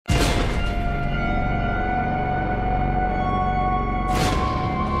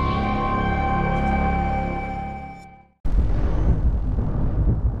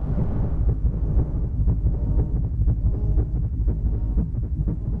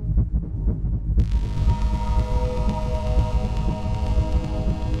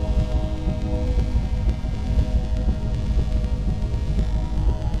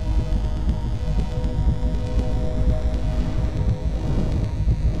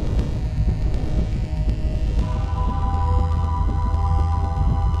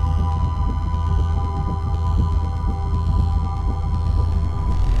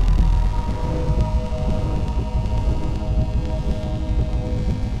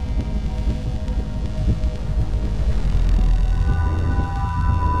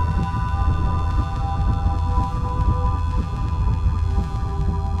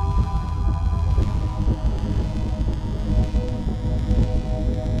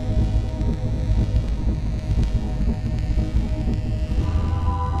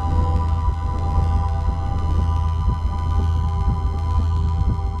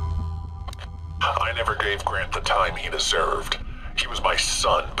the time he deserved. He was my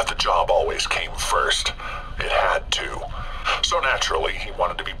son, but the job always came first. It had to. So naturally, he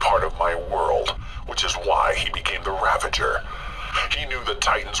wanted to be part of my world, which is why he became the Ravager. He knew the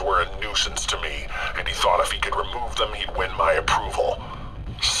Titans were a nuisance to me, and he thought if he could remove them, he'd win my approval.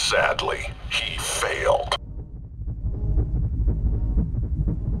 Sadly, he failed.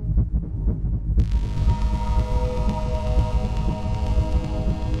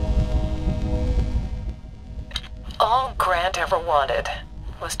 All Grant ever wanted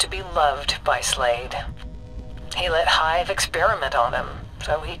was to be loved by Slade. He let H.I.V.E. experiment on him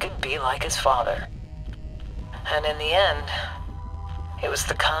so he could be like his father. And in the end, it was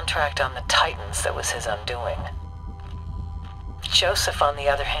the contract on the Titans that was his undoing. Joseph, on the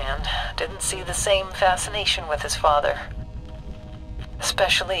other hand, didn't see the same fascination with his father.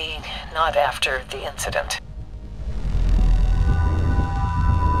 Especially not after the incident.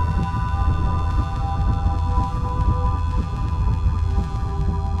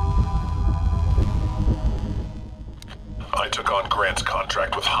 I took on Grant's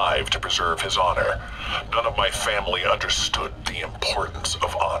contract with H.I.V.E. to preserve his honor. None of my family understood the importance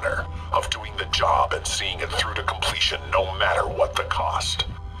of honor, of doing the job and seeing it through to completion no matter what the cost.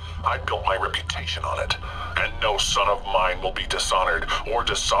 I built my reputation on it, and no son of mine will be dishonored or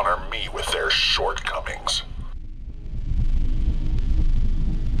dishonor me with their shortcomings.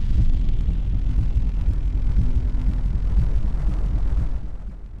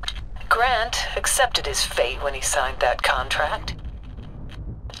 Grant accepted his fate when he signed that contract.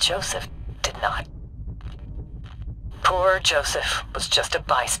 Joseph did not. Poor Joseph was just a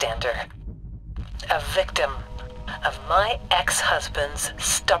bystander, a victim of my ex-husband's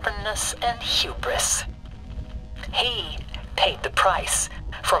stubbornness and hubris. He paid the price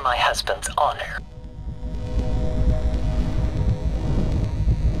for my husband's honor.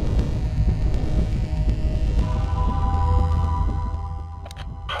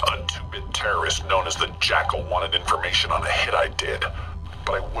 A two-bit terrorist known as the Jackal wanted information on a hit I did,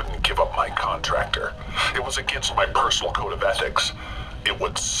 but I wouldn't give up my contractor. It was against my personal code of ethics. It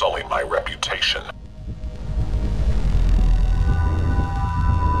would sully my reputation.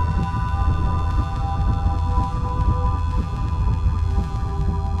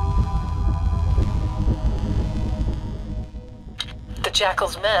 The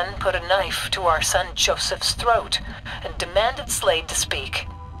Jackal's men put a knife to our son Joseph's throat and demanded Slade to speak.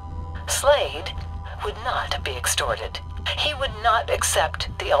 Slade would not be extorted. He would not accept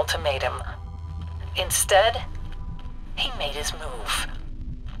the ultimatum. Instead, he made his move.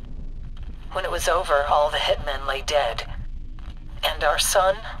 When it was over, all the hitmen lay dead, and our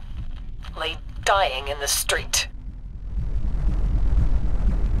son lay dying in the street.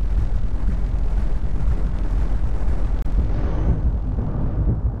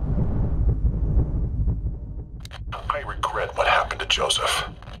 I regret what happened to Joseph.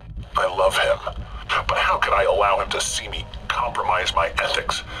 I love him, but how could I allow him to see me compromise my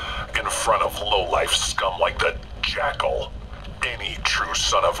ethics in front of low-life scum like the Jackal? Any true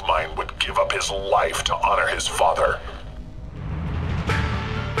son of mine would give up his life to honor his father.